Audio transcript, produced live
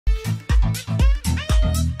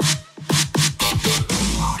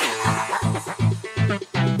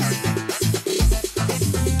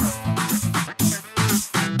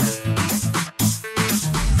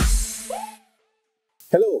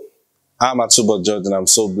I'm Atubo George, and I'm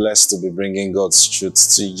so blessed to be bringing God's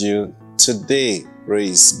truth to you today.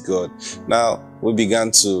 Praise God. Now, I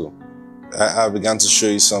began to show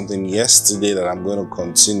you something yesterday that I'm going to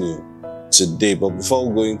continue today. But before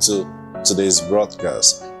we go into today's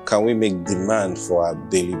broadcast, can we make demand for our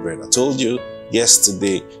daily bread? I told you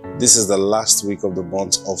yesterday, this is the last week of the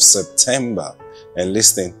month of September. And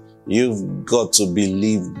listen, you've got to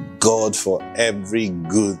believe God for every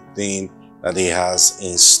good thing that He has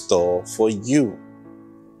in store for you.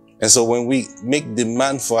 And so when we make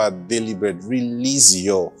demand for our daily bread, release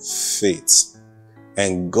your faith.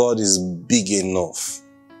 And God is big enough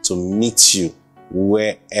to meet you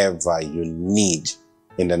wherever you need.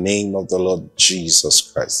 In the name of the Lord Jesus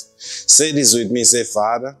Christ. Say this with me. Say,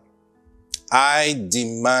 Father, I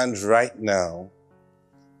demand right now,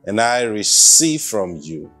 and I receive from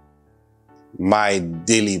you my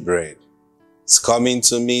daily bread. It's coming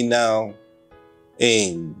to me now.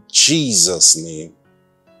 In Jesus' name,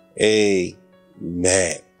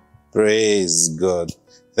 amen. Praise God.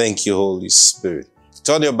 Thank you, Holy Spirit.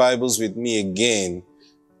 Turn your Bibles with me again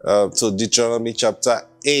to Deuteronomy chapter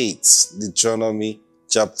 8. Deuteronomy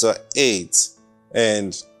chapter 8.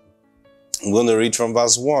 And I'm going to read from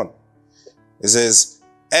verse 1. It says,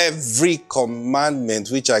 every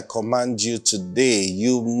commandment which I command you today,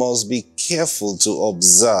 you must be careful to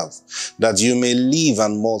observe, that you may live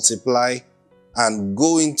and multiply and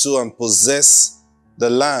go into and possess the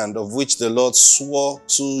land of which the Lord swore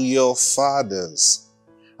to your fathers.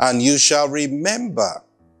 And you shall remember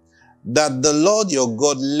that the Lord your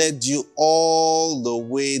God led you all the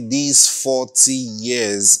way these 40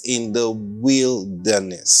 years in the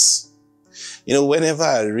wilderness. You know, whenever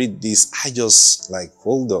I read this, I just like,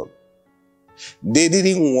 hold on. They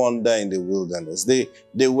didn't wander in the wilderness. They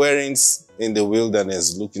weren't in the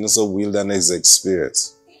wilderness looking for wilderness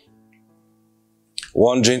experience.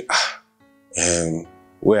 Wondering,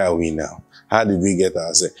 where are we now? How did we get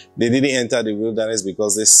ourselves? They didn't enter the wilderness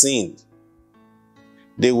because they sinned.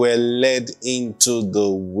 They were led into the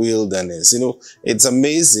wilderness. You know, it's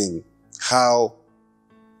amazing how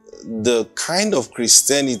the kind of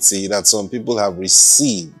Christianity that some people have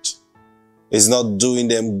received is not doing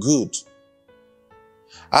them good.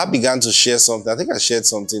 I began to share something. I think I shared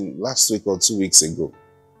something last week or 2 weeks ago.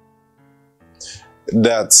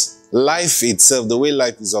 That life itself, the way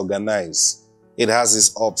life is organized, it has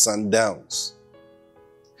its ups and downs.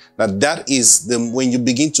 Now that is when you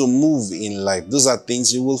begin to move in life, those are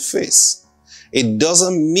things you will face. It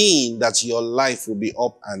doesn't mean that your life will be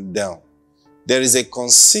up and down. There is a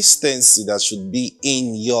consistency that should be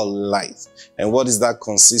in your life. And what is that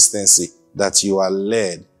consistency? That you are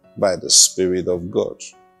led by the Spirit of God.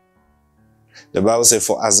 The Bible says,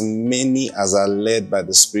 for as many as are led by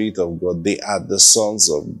the Spirit of God, they are the sons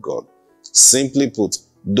of God. Simply put,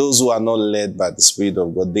 those who are not led by the Spirit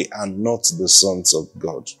of God, they are not the sons of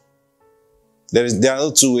God. There are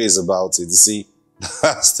no two ways about it. You see,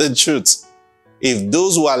 that's the truth. If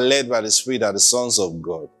those who are led by the Spirit are the sons of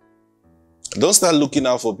God, don't start looking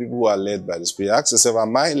out for people who are led by the Spirit. Ask yourself,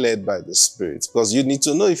 am I led by the Spirit? Because you need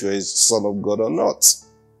to know if you're a son of God or not.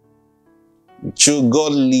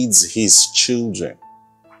 God leads His children.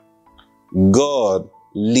 God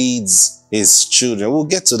leads His children. We'll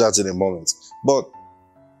get to that in a moment. But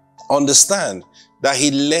understand that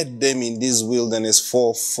He led them in this wilderness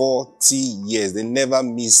for 40 years. They never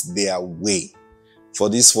missed their way. For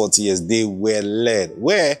these 40 years, they were led.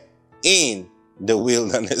 Where? In the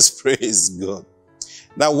wilderness. Praise God.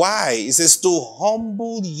 Now, why? It says to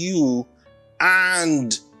humble you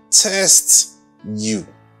and test you.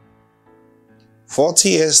 40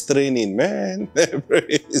 years training, man.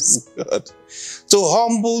 Praise God. To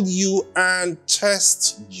humble you and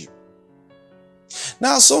test you.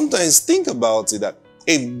 Now, sometimes think about it, that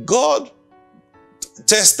if God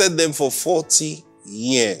tested them for 40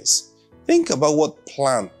 years, think about what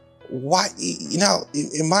plan. Why,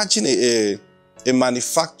 imagine a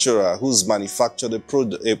manufacturer who's manufactured a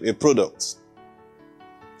product.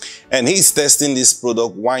 And he's testing this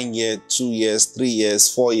product 1 year, 2 years, 3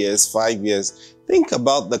 years, 4 years, 5 years. Think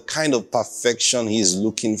about the kind of perfection he's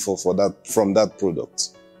looking for from that product.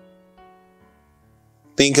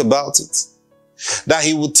 Think about it. That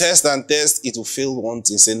he will test and test, it will fail once.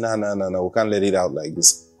 He say, no, we can't let it out like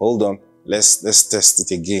this. Hold on, let's test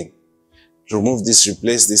it again. Remove this,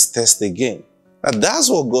 replace this, test again. And that's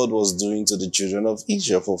what God was doing to the children of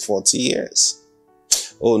Israel for 40 years.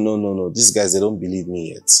 Oh, no, these guys, they don't believe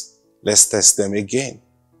me yet. Let's test them again.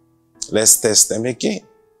 Let's test them again.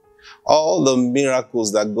 All the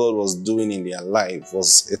miracles that God was doing in their life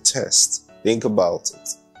was a test. Think about it.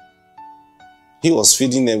 He was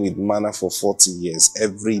feeding them with manna for 40 years.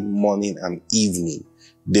 Every morning and evening,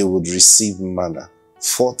 they would receive manna.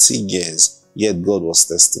 40 years, yet God was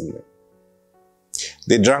testing them.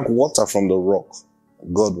 They drank water from the rock.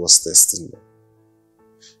 God was testing them.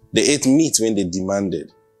 They ate meat when they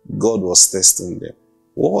demanded. God was testing them.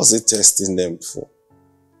 What was He testing them for?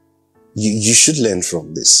 You should learn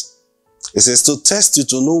from this. It says to test you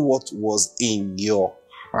to know what was in your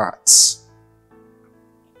hearts.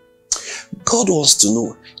 God wants to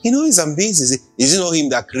know. It's amazing. Is it not Him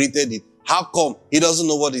that created it? How come He doesn't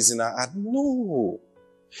know what is in our heart? No.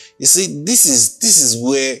 You see, this is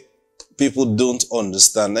where people don't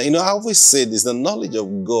understand. I always say this, the knowledge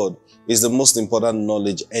of God is the most important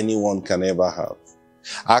knowledge anyone can ever have.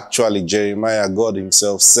 Actually, Jeremiah, God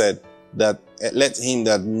Himself said that let him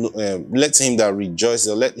that rejoices,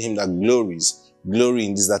 or let him that glory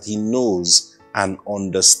in this, that he knows and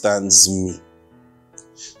understands me.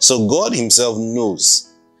 So God Himself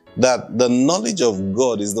knows that the knowledge of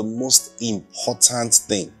God is the most important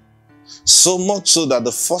thing. So much so that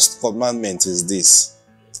the first commandment is this: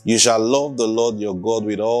 you shall love the Lord your God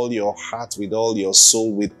with all your heart, with all your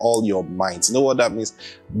soul, with all your mind. You know what that means?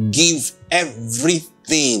 Give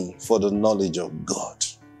everything for the knowledge of God.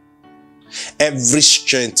 Every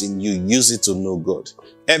strength in you, use it to know God.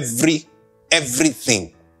 Everything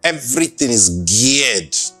is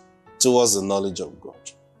geared towards the knowledge of God.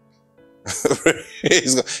 He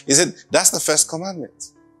said, that's the first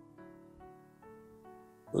commandment.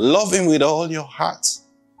 Love Him with all your heart.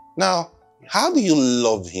 Now, how do you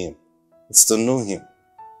love Him? It's to know Him.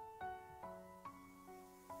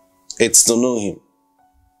 It's to know Him.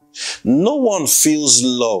 No one feels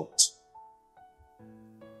loved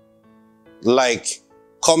like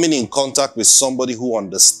coming in contact with somebody who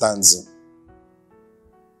understands Him.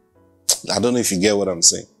 I don't know if you get what I'm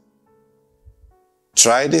saying.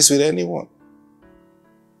 Try this with anyone.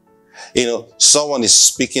 Someone is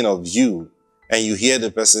speaking of you and you hear the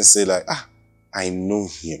person say like, I know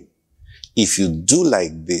him. If you do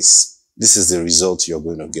like this, this is the result you're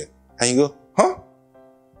going to get. And you go, huh?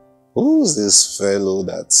 Who's this fellow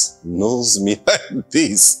that knows me like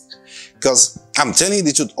this? Because I'm telling you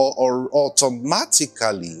the truth, or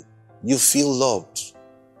automatically you feel loved.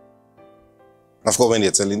 Of course, when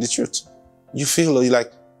they're telling the truth, you feel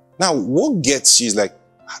like, now what gets you is like,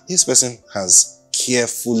 this person has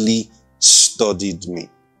carefully studied me.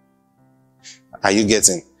 Are you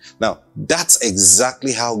getting? Now, that's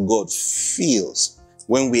exactly how God feels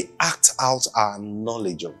when we act out our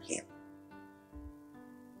knowledge of Him.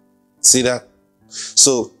 See that?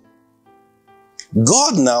 So,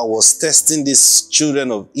 God now was testing these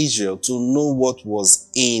children of Israel to know what was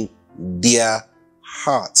in their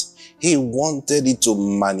heart. He wanted it to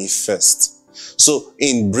manifest. So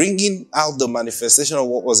in bringing out the manifestation of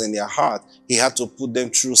what was in their heart, He had to put them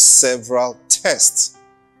through several tests.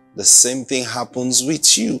 The same thing happens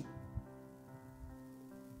with you.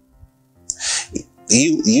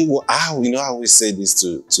 I always say this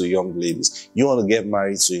to young ladies. You want to get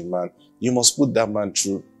married to a man, you must put that man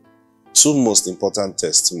through two most important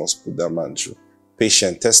tests. You must put that man through.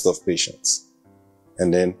 Test of patience,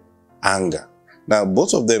 and then anger. Now,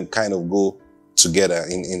 both of them kind of go together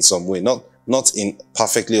in some way. Not in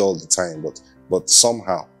perfectly all the time, but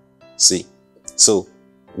somehow. See? So,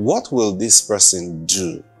 what will this person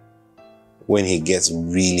do when he gets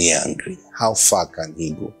really angry? How far can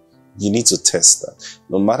he go? You need to test that.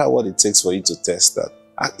 No matter what it takes for you to test that.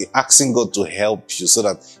 Asking God to help you so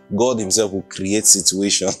that God Himself will create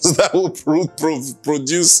situations that will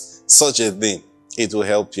produce such a thing. It will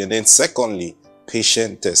help you. And then secondly,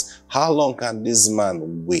 patient test. How long can this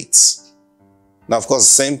man wait? Now, of course,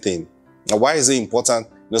 same thing. Now, why is it important?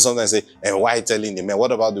 Sometimes I say, and why telling the man?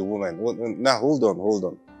 What about the woman? Now, hold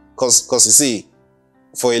on. Because you see,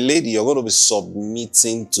 for a lady, you're going to be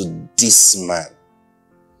submitting to this man.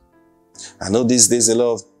 I know these days a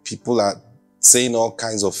lot of people are saying all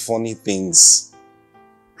kinds of funny things.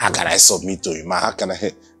 How can I submit to him? How can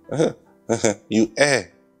I? You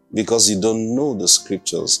err because you don't know the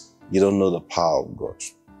scriptures. You don't know the power of God.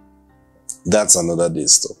 That's another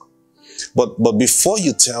day's talk. But before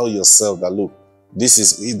you tell yourself that, look,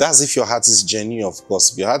 that's if your heart is genuine, of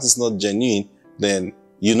course. If your heart is not genuine, then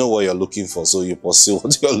you know what you're looking for, so you pursue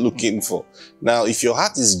what you're looking for. Now, if your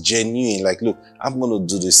heart is genuine, like, look, I'm going to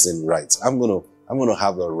do this thing right. I'm going to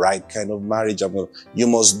have the right kind of marriage. You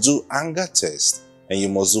must do anger test, and you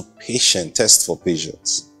must do patient test for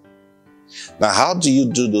patience. Now, how do you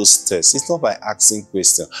do those tests? It's not by asking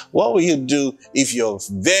questions. What will you do if you're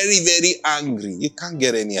very, very angry? You can't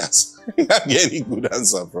get any answer. You can't get any good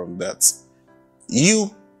answer from that.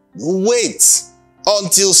 You wait.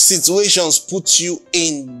 until situations put you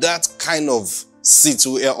in that kind of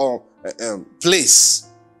situation or place.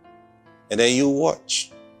 And then you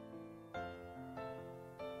watch.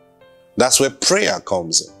 That's where prayer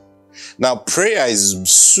comes in. Now, prayer is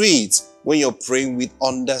sweet when you're praying with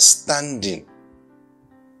understanding.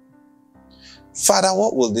 Father,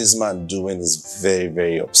 what will this man do when he's very,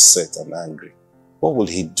 very upset and angry? What will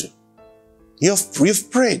he do?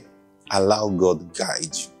 You've prayed. Allow God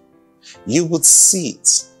guide you. You would see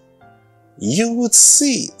it. You would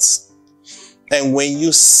see it. And when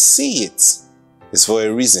you see it, it's for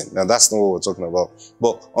a reason. Now, that's not what we're talking about.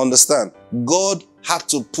 But understand, God had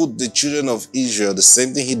to put the children of Israel, the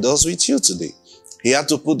same thing he does with you today. He had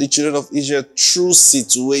to put the children of Israel through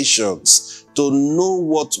situations to know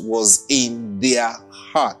what was in their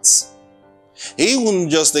hearts. He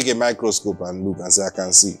wouldn't just take a microscope and look and say, I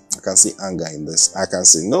can see anger in this. I can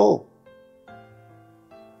see. No.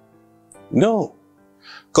 No.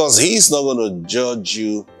 Because he's not going to judge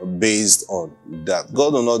you based on that.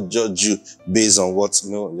 God will not judge you based on what,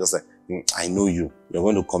 just like, I know you. You're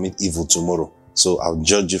going to commit evil tomorrow, so I'll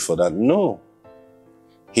judge you for that. No.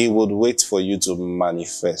 He would wait for you to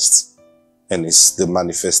manifest. And it's the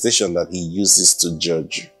manifestation that he uses to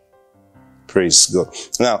judge you. Praise God.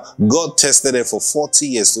 Now, God tested them for 40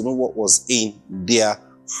 years to know what was in their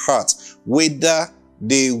heart. Whether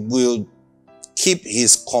they will keep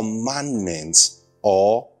his commandments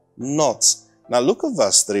or not. Now look at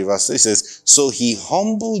verse 3. Verse 3 says, so he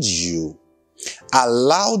humbled you,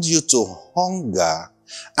 allowed you to hunger,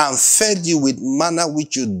 and fed you with manna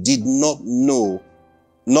which you did not know,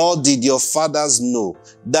 nor did your fathers know,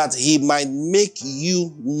 that he might make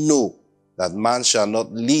you know that man shall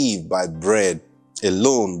not live by bread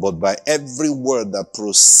alone, but by every word that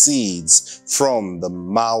proceeds from the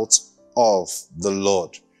mouth of the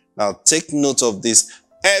Lord. Now take note of this.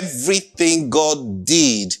 Everything God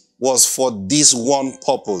did was for this one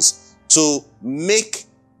purpose, to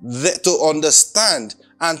understand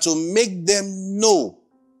and to make them know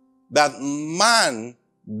that man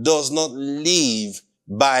does not live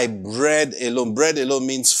by bread alone. Bread alone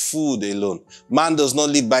means food alone. Man does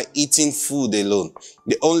not live by eating food alone.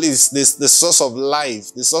 The source of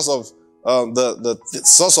life, the source of the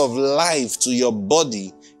source of life to your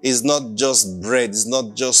body is not just bread, it's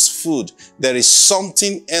not just food. There is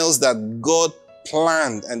something else that God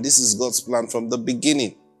planned, and this is God's plan from the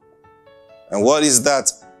beginning. And what is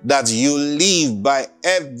that? That you live by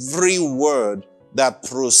every word that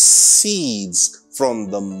proceeds from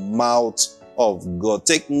the mouth of God.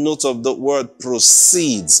 Take note of the word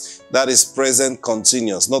proceeds. That is present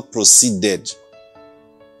continuous, not proceeded.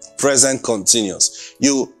 Present continuous.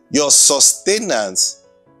 Your sustenance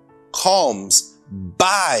comes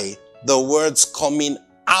by the words coming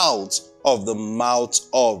out of the mouth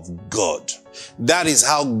of God. That is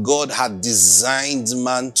how God had designed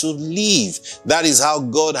man to live. That is how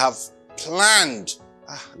God have planned.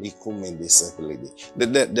 There's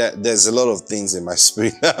a lot of things in my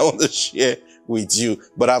spirit that I want to share with you,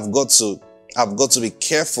 but I've got to be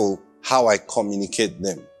careful how I communicate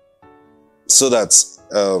them, so that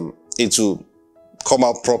it will come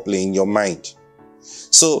out properly in your mind.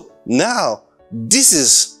 So now, this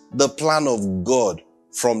is the plan of God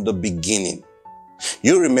from the beginning.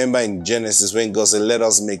 You remember in Genesis when God said, let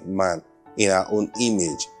us make man in our own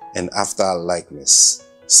image and after our likeness.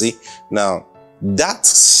 See? Now, that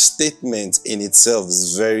statement in itself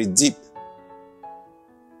is very deep.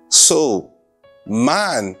 So,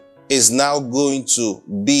 man is now going to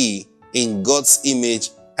be in God's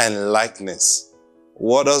image and likeness.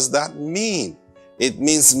 What does that mean? It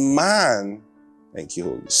means man, thank you,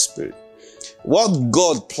 Holy Spirit. What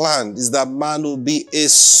God planned is that man will be a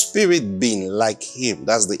spirit being like him.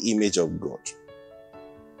 That's the image of God.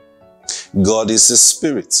 God is a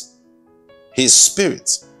spirit. He's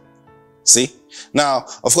spirit. See? Now,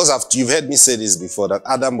 of course, you've heard me say this before, that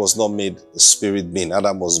Adam was not made a spirit being.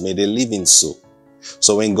 Adam was made a living soul.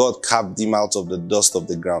 So when God carved him out of the dust of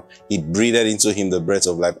the ground, he breathed into him the breath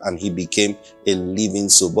of life, and he became a living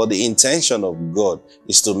soul. But the intention of God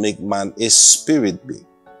is to make man a spirit being.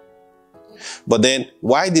 But then,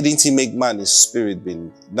 why didn't he make man a spirit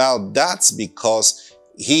being? Now, that's because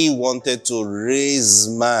he wanted to raise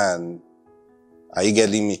man. Are you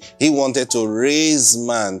getting me? He wanted to raise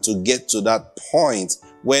man to get to that point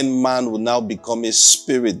when man will now become a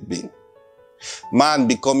spirit being. Man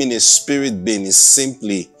becoming a spirit being is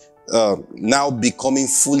simply now becoming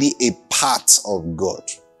fully a part of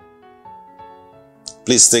God.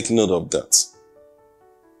 Please take note of that.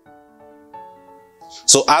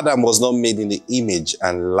 So Adam was not made in the image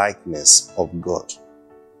and likeness of God.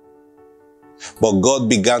 But God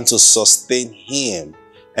began to sustain him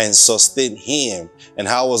and sustain him. And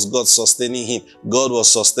how was God sustaining him? God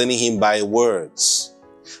was sustaining him by words.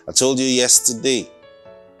 I told you yesterday,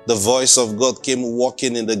 the voice of God came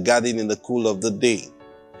walking in the garden in the cool of the day.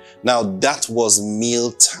 Now that was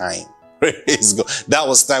meal time. Praise God. That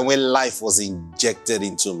was time when life was injected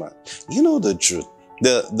into man. You know the truth.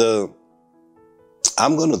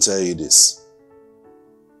 I'm going to tell you this.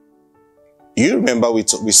 You remember we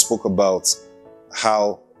spoke about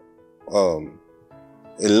how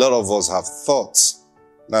a lot of us have thoughts.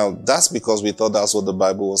 Now that's because we thought that's what the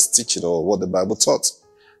Bible was teaching or what the Bible taught.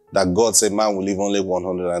 That God said man will live only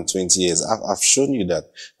 120 years. I've shown you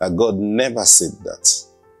that God never said that.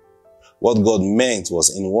 What God meant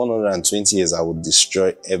was in 120 years, I would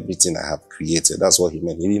destroy everything I have created. That's what he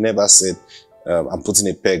meant. He never said, I'm putting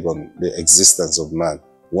a peg on the existence of man.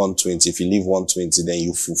 120. If you live 120, then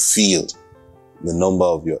you fulfilled the number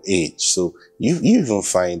of your age. So you even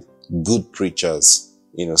find good preachers,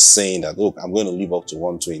 saying that, look, I'm going to live up to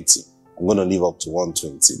 120. I'm going to live up to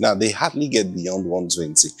 120. Now, they hardly get beyond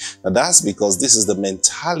 120. Now, that's because this is the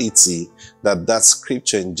mentality that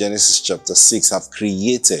scripture in Genesis chapter 6 have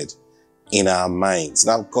created in our minds.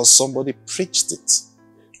 Now, because somebody preached it.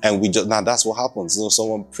 And now that's what happens.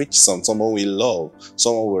 Someone preached something, someone we love,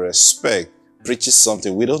 someone we respect, preaches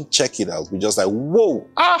something. We don't check it out. We just like, whoa,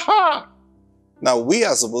 aha! Now, we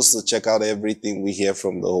are supposed to check out everything we hear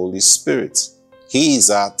from the Holy Spirit. He is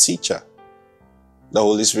our teacher. The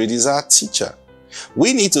Holy Spirit is our teacher.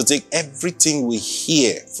 We need to take everything we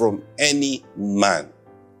hear from any man.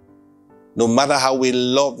 No matter how we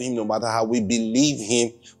love him, no matter how we believe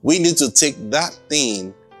him, we need to take that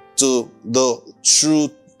thing to the true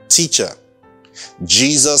teacher.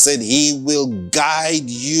 Jesus said he will guide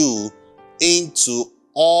you into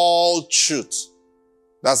all truth.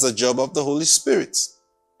 That's the job of the Holy Spirit.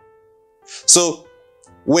 So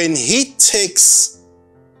when we take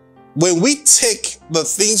the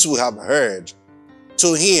things we have heard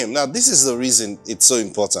to him, now this is the reason it's so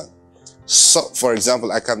important. So, for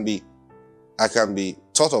example, I can be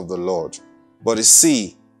taught of the Lord, but you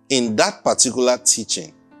see, in that particular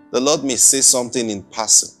teaching, the Lord may say something in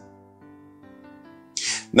passing.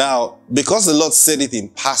 Now, because the Lord said it in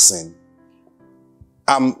passing,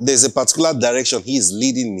 there's a particular direction he is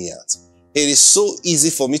leading me at. It is so easy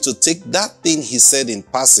for me to take that thing he said in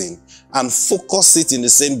passing and focus it in the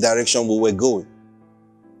same direction we were going.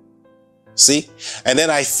 See? And then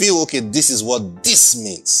I feel, okay, this is what this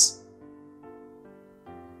means.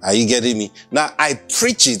 Are you getting me? Now, I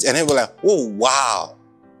preach it and everyone like, oh, wow.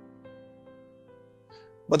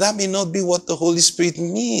 But that may not be what the Holy Spirit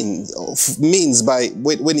means by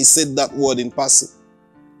when he said that word in passing.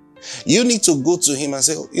 You need to go to him and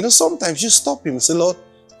say, sometimes you stop him and say, Lord,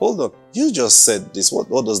 hold on. You just said this.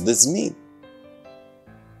 What does this mean?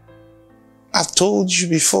 I've told you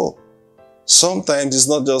before. Sometimes it's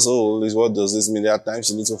not just, what does this mean? There are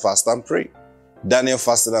times you need to fast and pray. Daniel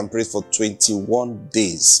fasted and prayed for 21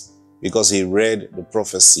 days because he read the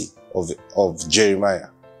prophecy of Jeremiah.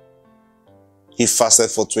 He fasted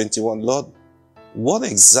for 21. Lord, what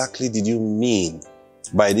exactly did you mean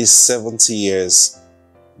by these 70 years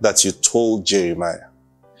that you told Jeremiah?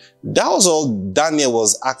 That was all Daniel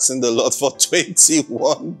was asking the Lord for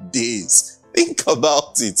 21 days. Think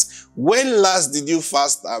about it. When last did you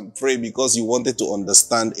fast and pray because you wanted to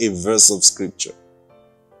understand a verse of scripture?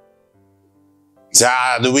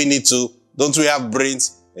 Do we need to? Don't we have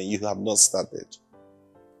brains? And you have not started.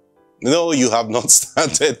 No, you have not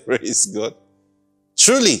started. Praise God.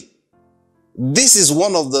 Truly, this is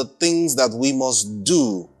one of the things that we must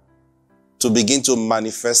do to begin to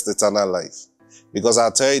manifest eternal life. Because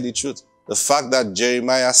I'll tell you the truth, the fact that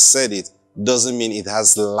Jeremiah said it doesn't mean it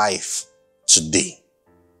has life today.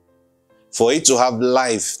 For it to have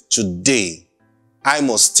life today, I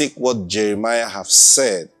must take what Jeremiah have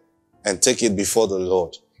said and take it before the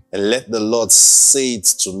Lord and let the Lord say it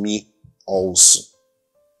to me also.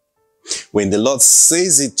 When the Lord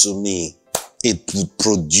says it to me, it will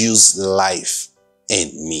produce life in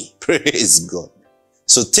me. Praise God.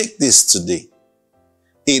 So take this today.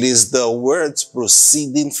 It is the words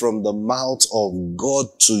proceeding from the mouth of God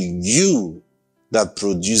to you that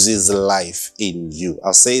produces life in you.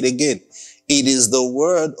 I'll say it again. It is the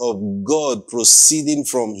word of God proceeding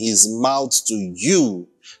from his mouth to you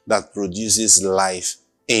that produces life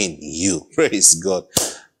in you. Praise God.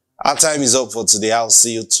 Our time is up for today. I'll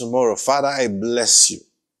see you tomorrow. Father, I bless you.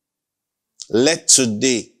 Let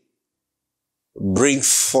today bring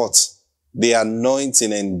forth the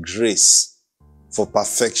anointing and grace for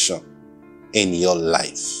perfection in your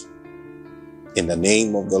life. In the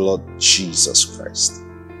name of the Lord Jesus Christ.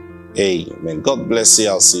 Amen. God bless you.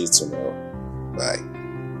 I'll see you tomorrow. Bye.